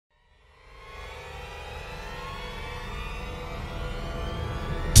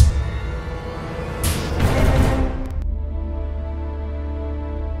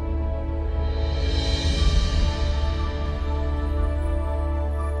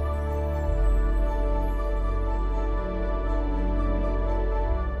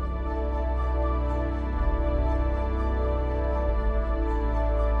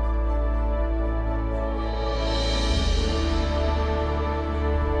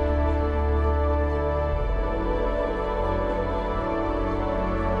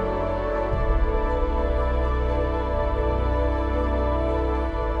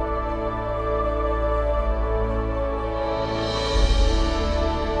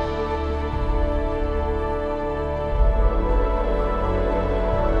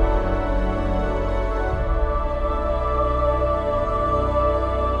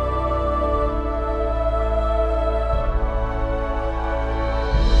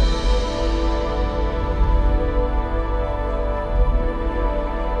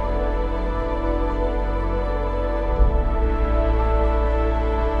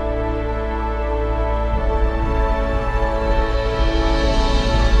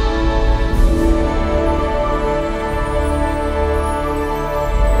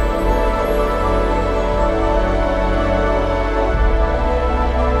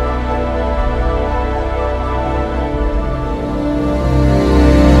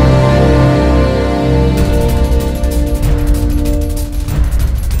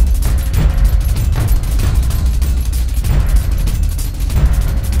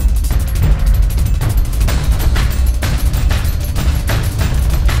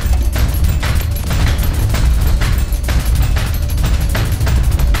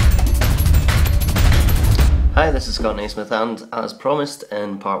Scott Naismith, and as promised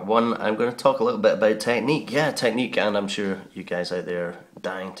in part 1 I'm going to talk a little bit about technique. Yeah, technique, and I'm sure you guys out there are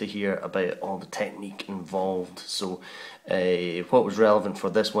dying to hear about all the technique involved. So what was relevant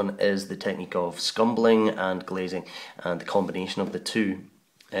for this one is the technique of scumbling and glazing, and the combination of the two.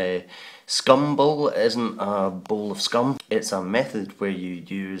 Scumble isn't a bowl of scum, it's a method where you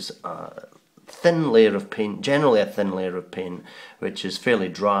use a thin layer of paint, generally a thin layer of paint, which is fairly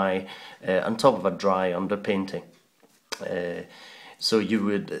dry, on top of a dry underpainting. So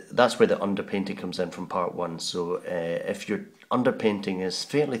that's where the underpainting comes in from part 1. So if your underpainting is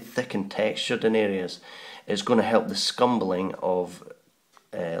fairly thick and textured in areas, it's going to help the scumbling of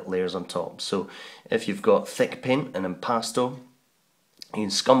layers on top. So if you've got thick paint and impasto, you can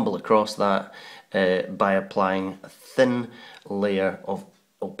scumble across that by applying a thin layer of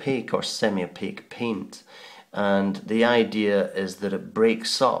opaque or semi-opaque paint, and the idea is that it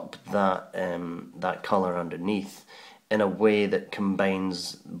breaks up that colour underneath in a way that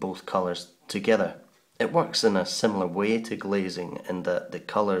combines both colours together. It works in a similar way to glazing in that the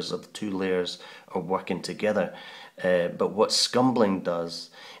colours of the two layers are working together, but what scumbling does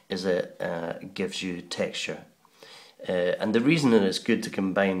is it gives you texture. And the reason that it's good to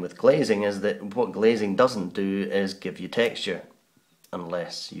combine with glazing is that what glazing doesn't do is give you texture,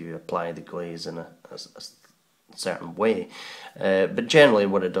 unless you apply the glaze in a certain way. But generally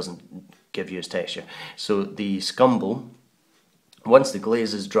what it doesn't give you is texture. So the scumble, once the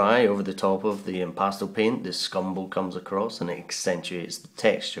glaze is dry over the top of the impasto paint, the scumble comes across and it accentuates the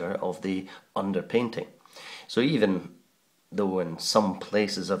texture of the underpainting. So even though in some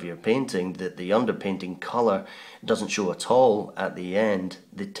places of your painting that the underpainting colour doesn't show at all at the end,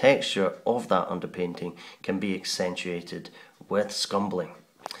 the texture of that underpainting can be accentuated with scumbling.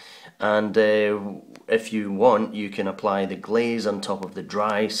 And if you want, you can apply the glaze on top of the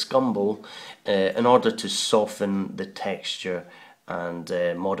dry scumble in order to soften the texture and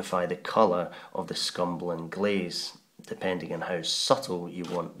modify the colour of the scumbling glaze, depending on how subtle you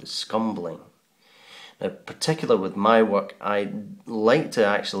want the scumbling. Now, particular with my work, I like to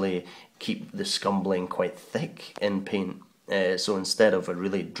actually keep the scumbling quite thick in paint. So instead of a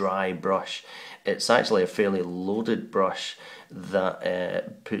really dry brush, it's actually a fairly loaded brush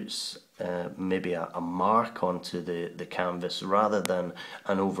that puts maybe a mark onto the canvas rather than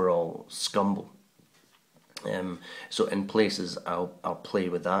an overall scumble. So in places I'll play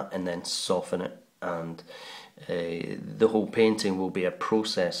with that and then soften it, and the whole painting will be a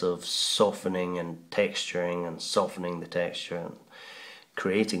process of softening and texturing and softening the texture and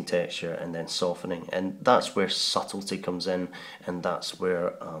creating texture and then softening, and that's where subtlety comes in, and that's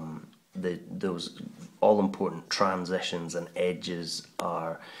where those all-important transitions and edges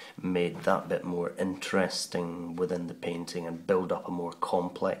are made that bit more interesting within the painting and build up a more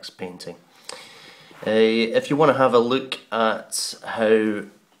complex painting. If you want to have a look at how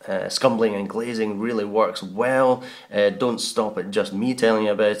scumbling and glazing really works well, don't stop at just me telling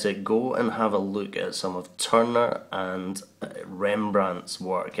you about it. Go and have a look at some of Turner and Rembrandt's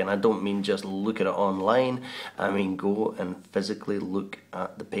work, and I don't mean just look at it online, I mean go and physically look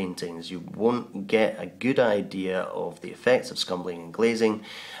at the paintings. You won't get a good idea of the effects of scumbling and glazing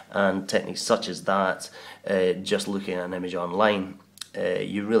and techniques such as that just looking at an image online.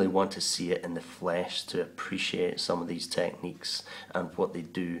 You really want to see it in the flesh to appreciate some of these techniques and what they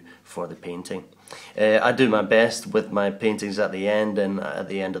do for the painting. I do my best with my paintings at the end, and at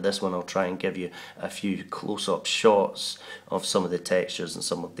the end of this one I'll try and give you a few close-up shots of some of the textures and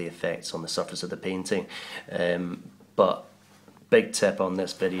some of the effects on the surface of the painting. But big tip on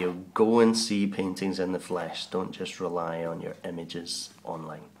this video, go and see paintings in the flesh, don't just rely on your images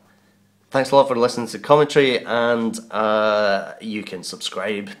online. Thanks a lot for listening to the commentary, and you can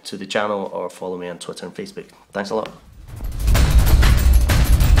subscribe to the channel or follow me on Twitter and Facebook. Thanks a lot.